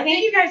that. I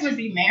think you guys would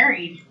be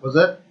married. Was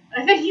that?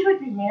 I think you would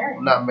be married.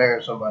 I'm not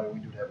married to somebody. We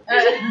do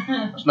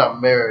that. That's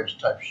not marriage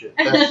type shit.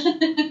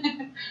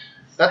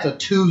 That's a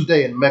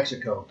Tuesday in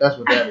Mexico. That's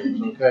what that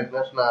is. Okay,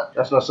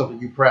 that's not something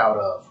you're proud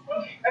of.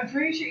 I'm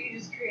pretty sure you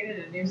just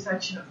created a new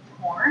section of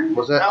porn.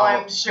 Was that? Oh,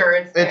 I'm sure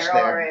it's there It's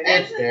there. already.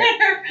 It's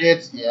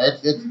there.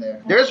 It's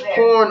there. There's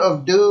porn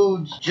of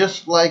dudes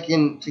just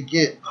liking to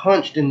get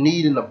punched and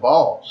kneed in the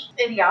balls.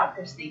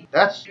 Idiocracy.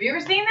 That's. Have you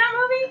ever seen that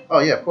movie? Oh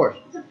yeah, of course.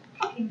 It's a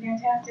fucking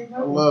fantastic I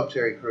movie. love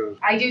Terry Crews.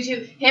 I do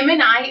too. Him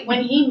and I,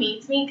 when he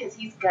meets me, because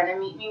he's gonna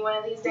meet me one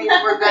of these days,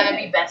 we're gonna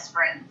be best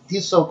friends.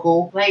 He's so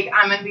cool. Like,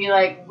 I'm gonna be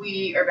like,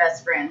 we are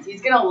best friends.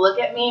 He's gonna look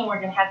at me and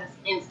we're gonna have this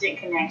instant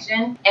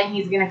connection, and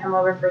he's gonna come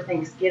over for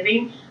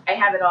Thanksgiving. I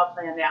have it all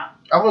planned out.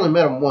 I've only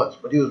met him once,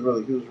 but he was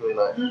really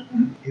nice.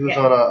 He was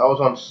Yeah. I was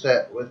on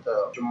set with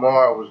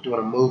Jamar. Was doing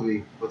a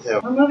movie with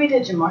him. What movie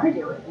did Jamar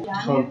do with it?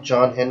 It's on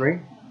John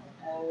Henry.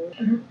 Oh.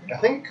 I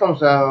think it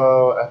comes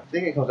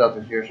out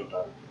this year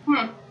sometime.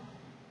 Hmm.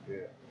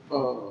 Yeah.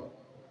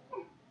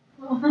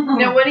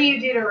 Now, what do you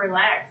do to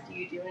relax? Do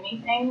you do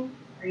anything?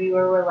 Are you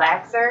a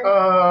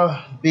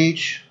relaxer?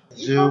 Beach,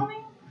 You zoo, told me?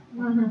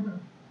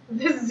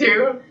 The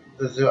zoo?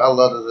 the zoo. I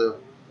love the zoo.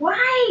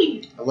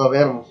 Why? I love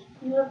animals.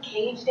 You love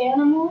caged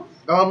animals?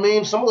 I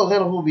mean, some of those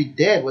animals will be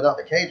dead without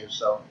the cages,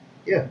 so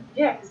Yeah,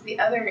 because the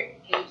other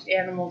caged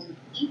animals would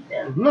eat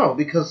them. no,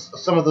 because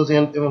some of those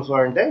animals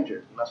are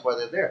endangered, and that's why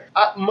they're there.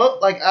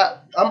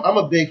 I'm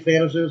a big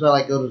fan of zoos. I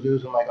like go to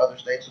zoos in like other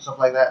states and stuff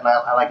like that, and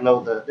I like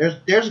know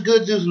there's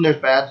good zoos and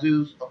there's bad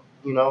zoos,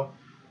 you know.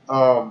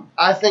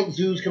 I think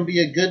zoos can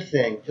be a good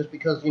thing just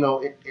because, you know,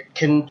 it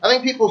can. I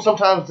think people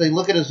sometimes they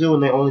look at a zoo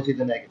and they only see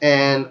the negative,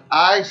 and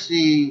I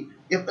see.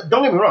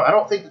 Don't get me wrong, I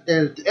don't think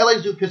that the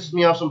LA Zoo pisses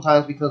me off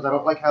sometimes because I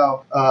don't like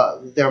how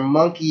their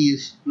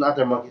monkeys, not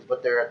their monkeys,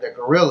 but their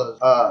gorillas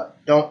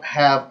don't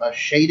have a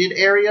shaded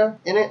area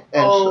in it.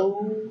 And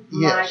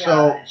my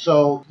God.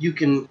 so you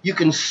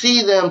can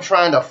see them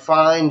trying to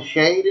find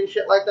shade and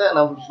shit like that, and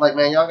I'm just like,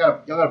 man, y'all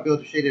gotta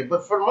build a shaded.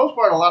 But for the most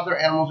part, a lot of their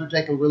animals are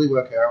taken really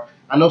well care of.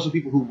 I know some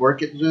people who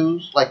work at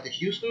zoos, like the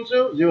Houston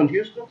Zoo in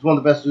Houston. It's one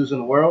of the best zoos in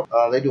the world.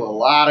 They do a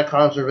lot of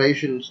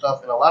conservation and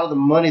stuff, and a lot of the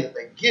money that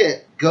they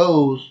get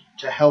goes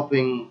to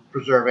helping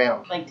preserve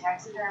animals. Like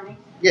taxidermy?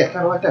 Yeah,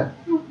 kind of like that.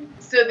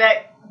 So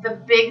that the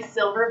big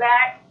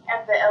silverback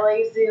at the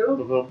LA Zoo,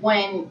 Mhm.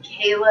 when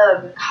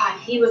Caleb, God,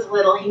 he was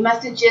little. He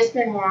must have just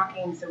been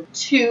walking, so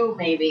 2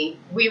 maybe.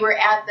 We were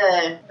at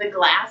the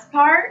glass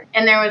part,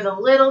 and there was a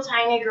little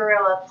tiny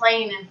gorilla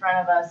playing in front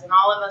of us, and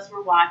all of us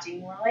were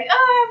watching. We're like,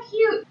 oh, how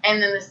cute. And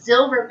then the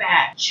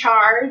silverback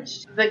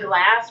charged the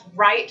glass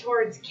right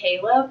towards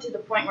Caleb to the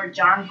point where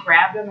John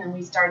grabbed him, and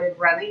we started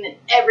running, and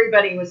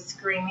everybody was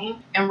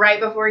screaming. And right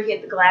before he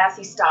hit the glass,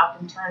 he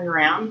stopped and turned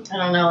around. I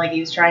don't know, like he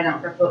was trying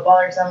out for football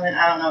or something.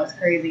 I don't know, it's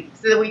crazy.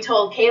 So then we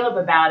told Caleb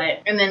about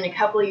it, and then a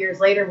couple of years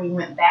later we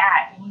went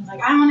back, and he's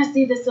like, I want to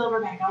see the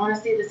silverback, I want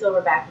to see the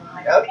silverback. And I'm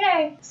like,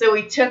 okay. So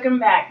we took him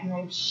back, and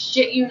I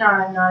shit you not,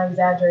 I'm not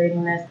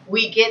exaggerating this.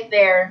 We get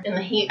there, and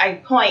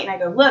I point, and I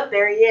go, look,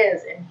 there he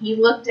is. And he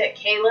looked at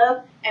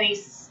Caleb, and he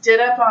stood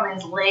up on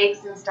his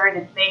legs and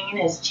started banging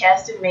his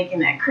chest and making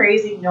that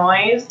crazy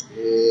noise.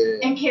 Yeah.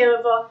 And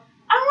Caleb's all,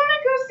 I want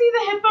to go see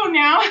the hippo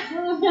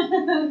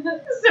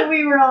now. So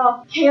we were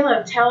all,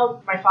 Caleb,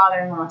 tell my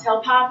father-in-law,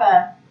 tell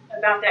Papa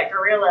about that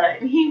gorilla.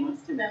 And he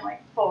must have been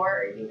like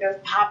 4. And he goes,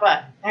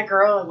 Papa, that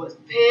gorilla was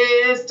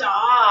pissed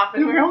off.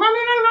 And we were all, no,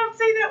 don't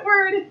say that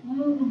word.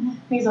 And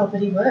he's all,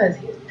 but he was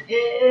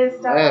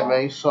pissed off. Yeah,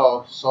 man, you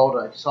saw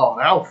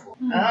an alpha.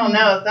 I don't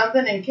know,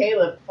 something in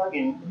Caleb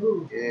fucking,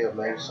 ooh. Yeah,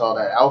 man, you saw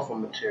that alpha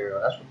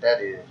material. That's what that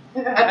is.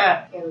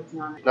 Caleb's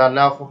not. Not an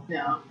alpha?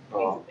 No, he's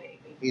Oh. a baby.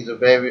 He's a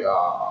baby.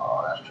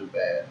 Oh, that's too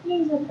bad.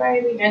 He's a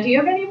baby. Now, do you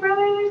have any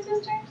brothers or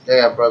sisters? They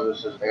got brothers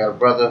and sisters. They got a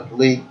brother,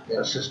 Lee, and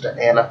a sister,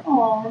 Anna.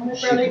 Oh, my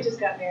brother just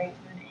got married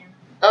to an Anna.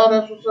 Oh,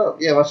 that's what's up.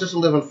 Yeah, my sister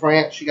live in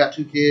France. She got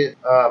 2 kids.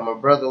 My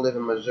brother live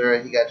in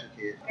Missouri. He got 2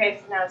 kids. Okay,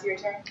 so now it's your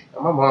turn.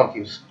 And my mom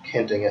keeps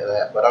hinting at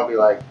that, but I'll be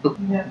like, You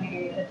have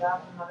to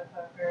adopt a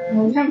motherfucker.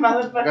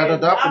 Motherfucking gotta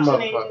adopt a adoption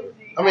motherfucker. agency.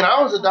 I mean,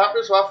 I was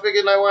adopted, so I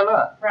figured, like, why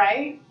not?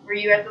 Right? Were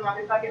you at the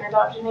motherfucking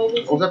adoption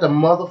agency? I was at the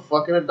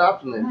motherfucking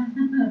adoption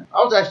agency. I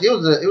was actually,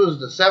 it was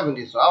the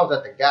 70s, so I was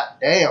at the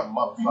goddamn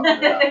motherfucking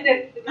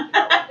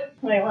adoption.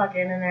 They walk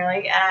in and they're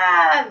like,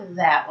 ah,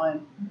 that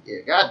one. Yeah,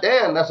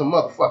 goddamn, that's a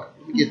motherfucker.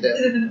 Let me get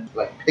that.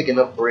 Like picking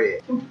up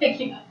bread.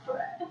 Picking up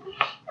bread.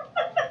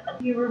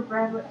 You were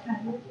bread, what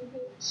kind would you be?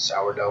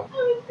 Sourdough.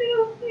 Oh,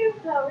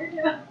 it's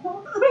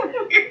sourdough.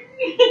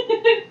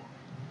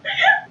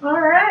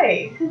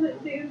 Alright. Because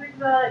it seems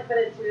exotic, but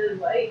it's really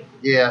white.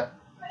 Yeah,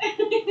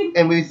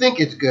 and we think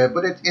it's good,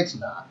 but it's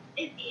not.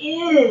 It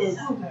is.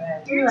 So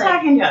good. You're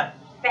talking to a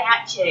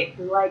fat chick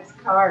who likes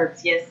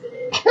carbs. Yes,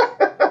 it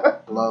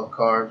Love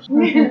carbs.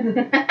 is.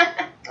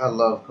 I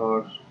love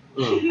carbs.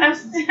 Mm. I'm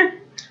still...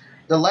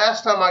 The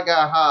last time I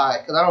got high,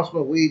 because I don't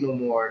smoke weed no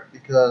more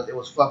because it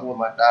was fucking with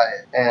my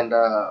diet. And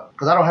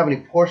because I don't have any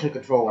portion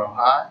control when I'm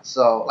high.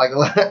 So, like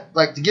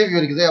to give you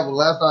an example, the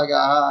last time I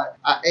got high,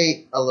 I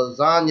ate a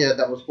lasagna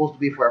that was supposed to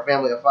be for a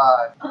family of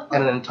 5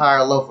 and an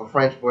entire loaf of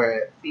French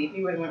bread See if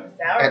you would have went with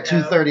sourdough. at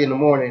 2:30 in the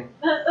morning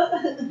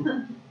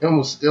and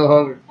was still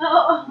hungry.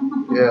 Oh.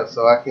 Yeah,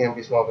 so I can't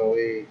be smoking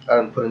weed. I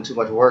didn't put in too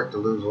much work to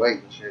lose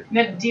weight and shit.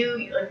 Now,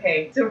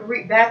 okay, so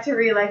back to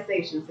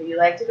relaxation. So you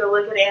like to go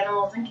look at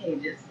animals in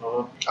cages.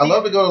 I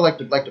love to go to like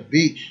the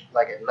beach,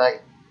 like at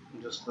night,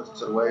 and just listen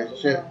to the waves and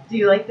shit. Do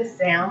you like the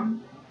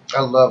sound?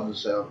 I love the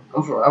sound.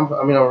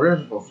 I'm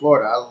originally from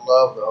Florida. I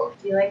love the ocean.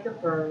 Do you like the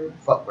birds?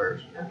 Fuck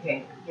birds.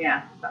 Okay,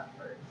 yeah, fuck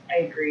birds.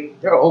 I agree.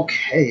 They're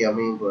okay, I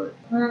mean, but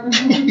I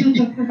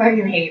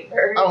fucking hate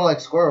birds. I don't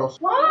like squirrels.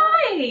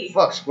 Why?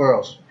 Fuck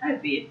squirrels.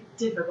 That'd be a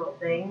difficult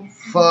thing.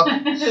 Fuck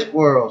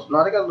squirrels.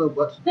 No, they got little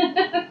butts.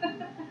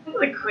 That's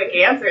a quick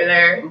answer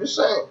there. I'm just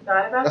saying.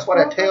 Thought about That's why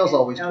that squirrels? tail's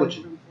always No, twitching.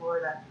 it's from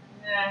Florida.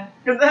 Yeah.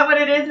 Is that what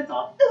it is? It's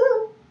all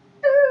ooh,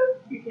 ooh.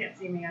 You can't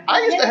see me on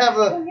I used to have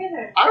Go get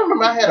her. I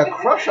remember I had a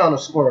crush on a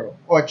squirrel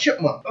or a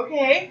chipmunk.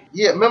 Okay.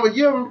 Yeah, remember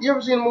you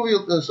ever seen the movie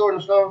The Sword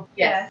and Stone?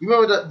 Yes. You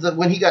remember the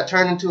when he got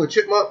turned into a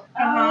chipmunk?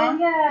 Uh-huh. Oh,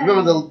 yeah. You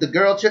remember the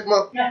girl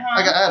chipmunk?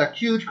 Uh-huh. I had a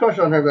huge crush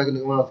on her back when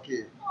I was a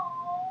kid.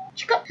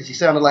 Because she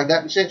sounded like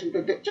that and shit. And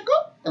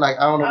like,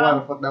 I don't know why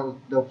the fuck that was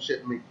dope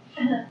shit to me.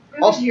 Who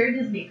was your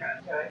Disney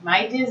crush, Joey?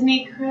 My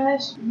Disney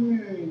crush?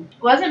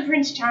 Wasn't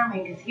Prince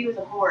Charming because he was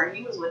a whore.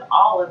 He was with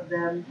all of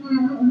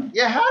them.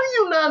 Yeah, how do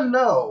you not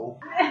know?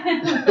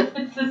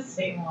 It's the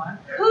same one.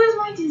 Who is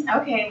my Disney?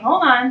 Okay,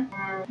 hold on.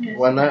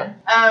 Why not?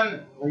 You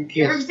Well,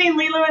 you ever can't. seen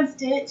Lilo and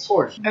Stitch? Of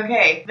course.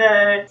 Okay,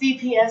 the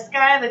CPS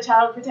guy, the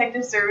Child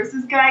Protective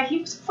Services guy, he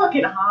was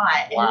fucking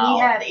hot. And Wow. he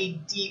had a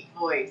deep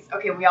voice.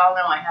 Okay, we all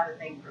know I have a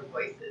thing for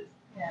voices.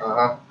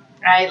 Uh-huh.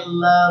 I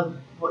love,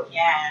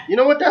 yeah. You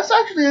know what? That's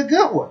actually a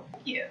good one.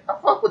 Thank you. I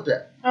fuck with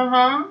that.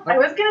 Uh-huh. I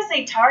was gonna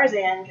say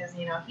Tarzan, because,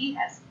 he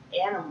has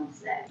animal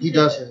sex. He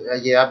does.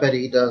 Yeah, I bet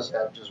he does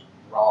have just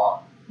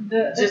raw.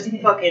 Just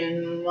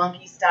fucking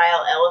monkey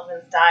style,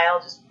 elephant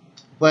style, just...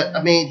 But,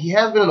 I mean, he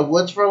has been in the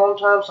woods for a long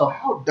time, so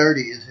how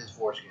dirty is his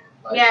foreskin?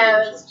 Like,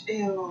 Yeah, seriously. that's...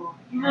 Ew.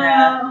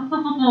 Yeah. I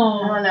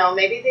No. don't know,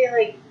 maybe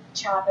they,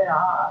 chop it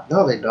off.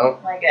 No, they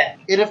don't. Like a...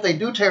 And if they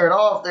do tear it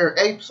off, they're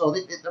apes, so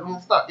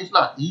it's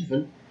not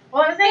even.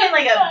 Well, I'm saying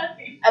like a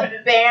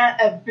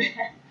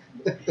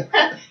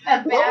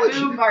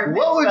baboon bar mitzvah.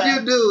 What would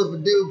you do if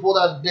a dude pulled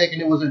out his dick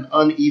and it was an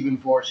uneven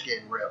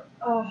foreskin rip?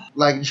 Oh.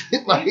 Like, If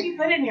you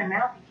put it in your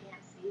mouth, you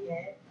can't see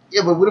it.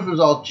 yeah, but what if it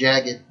was all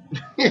jagged? No,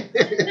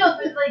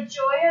 but like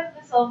Joy has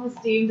the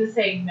self-esteem to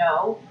say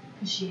no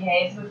because she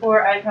hates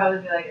before. I'd probably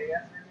be like, I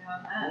guess we're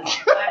doing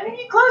that. I think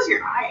you close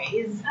your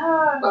eyes.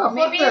 Nah, fuck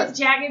Maybe that. it's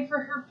jagged for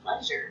her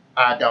pleasure.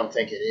 I don't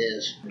think it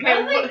is.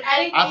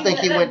 I I think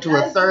he went to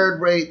a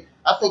third rate.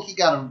 I think he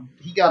got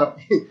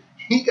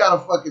a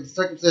fucking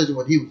circumcision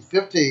when he was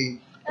 15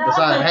 and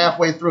decided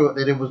halfway through it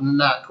that it was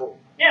not cool.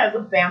 Yeah, it's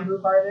a bamboo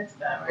bar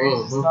mitzvah. Where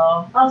it's just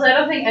all... Also, I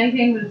don't think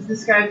anything that's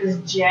described as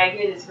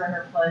jagged is for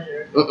her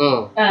pleasure.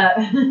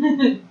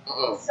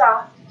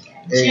 Soft,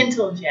 Hey.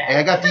 gentle Hey, jagged.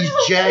 I got these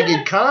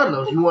jagged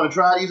condoms. You want to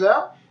try these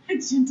out? A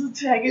gentle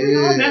jagged.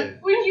 Yeah.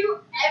 Would you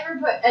ever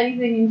put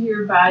anything into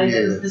your body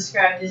that Yeah. was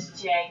described as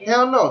jagged?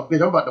 Hell no,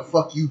 bitch. I'm about to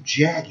fuck you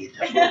jagged.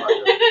 That's what I'm about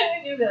to do.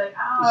 And you'd be like,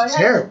 oh, It's I gotta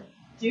terrible.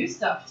 do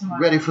stuff tomorrow.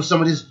 Ready for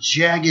some of this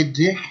jagged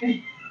dick?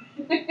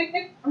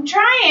 I'm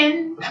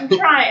trying.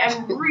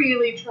 I'm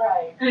really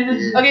trying.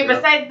 Yeah. Okay,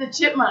 besides the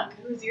chipmunk,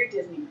 who's your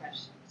Disney crush?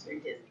 Who's your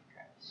Disney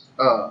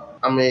crush?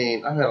 I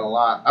mean, I've had a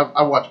lot.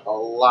 I watch a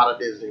lot of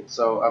Disney.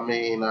 So, I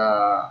mean,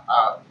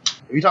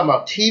 if you're talking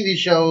about TV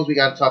shows, we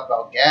got to talk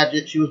about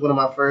Gadget. She was one of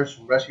my first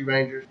from Rescue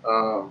Rangers.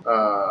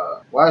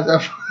 Why is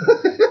that?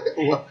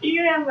 What?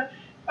 You have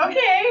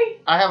Okay.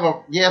 I have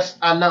a, yes,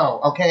 I know.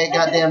 Okay,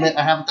 goddamn it.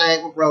 I have a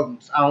thing with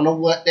rodents. I don't know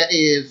what that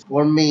is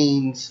or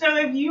means. So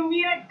if you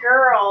meet a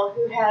girl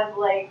who has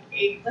like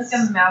a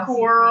mousy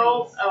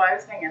squirrel, face. oh, I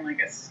was thinking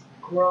like a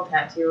squirrel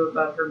tattoo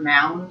above her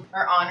mound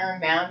or on her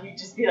mound, you'd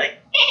just be like,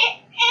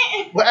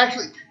 Well,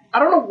 actually, I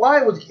don't know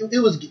why it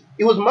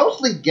was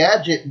mostly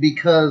Gadget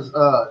because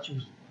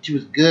she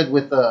was good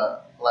with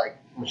like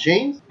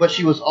machines, but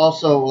she was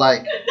also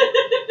like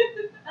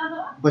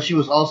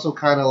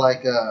kind of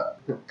like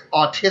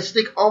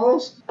autistic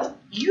almost.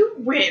 You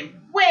went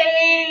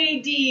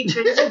way deep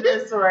into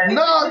this one.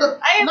 No,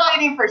 I am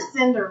waiting for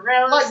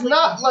Cinderella.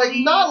 not like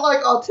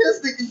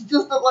autistic. It's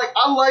just that like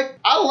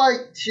I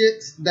like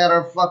chicks that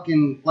are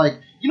fucking like,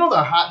 you know,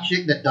 the hot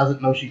chick that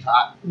doesn't know she's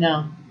hot.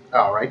 No.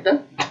 All right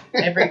then.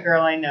 Every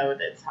girl I know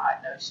that's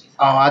hot knows she's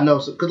Oh, hot. I know.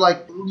 So, cause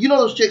like, you know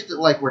those chicks that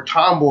like were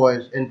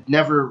tomboys and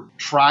never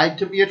tried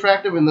to be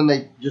attractive, and then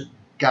they just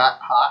got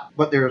hot,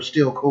 but they're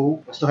still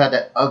cool and still had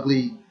that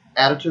ugly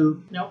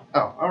attitude. Nope.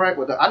 Oh, all right.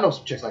 Well, I know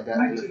some chicks like that,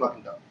 and they're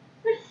fucking dumb.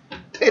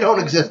 They don't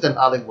exist in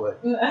Hollywood.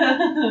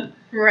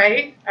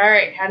 Right? All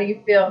right. How do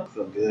you feel? I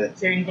feel good. Is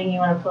there anything you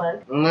want to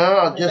plug?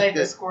 No, Besides the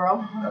just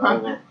squirrel.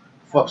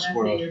 fuck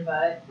squirrels.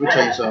 Let me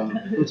tell you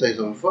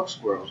something. Fuck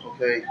squirrels.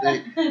 Okay,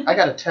 I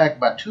got attacked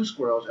by 2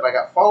 squirrels, and I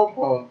got followed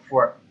home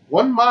for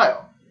 1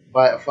 mile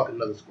by a fucking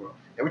another squirrel.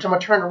 Every time I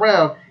turned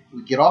around, he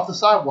would get off the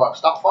sidewalk,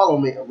 stop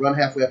following me, and run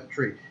halfway up the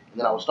tree. And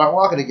then I would start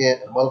walking again,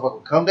 and the motherfucker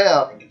would come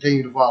down and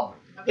continue to follow me.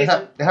 Okay,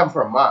 so They happen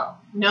for a mile.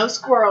 no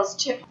squirrels.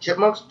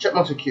 Chipmunks.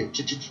 Chipmunks are cute.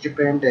 Chip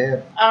and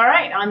dab. All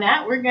right. On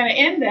that, we're going to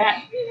end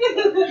that.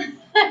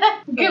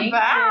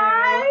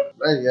 Goodbye.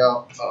 Hey,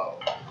 y'all. Oh.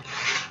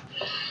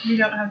 You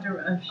don't have to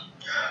rush.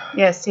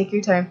 Yes, take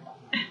your time.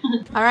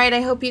 All right, I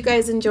hope you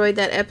guys enjoyed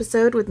that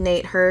episode with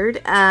Nate Hurd.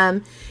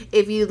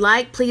 If you'd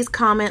like, please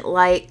comment,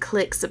 like,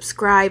 click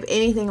subscribe,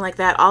 anything like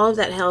that. All of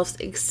that helps,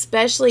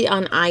 especially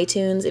on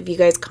iTunes. If you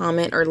guys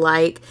comment or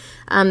like,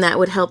 that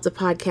would help the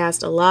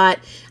podcast a lot.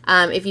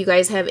 If you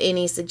guys have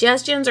any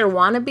suggestions or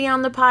want to be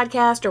on the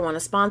podcast or want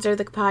to sponsor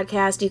the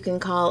podcast, you can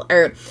call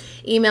or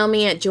email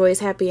me at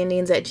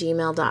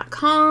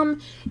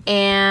joyshappyendings@gmail.com,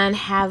 and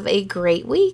have a great week.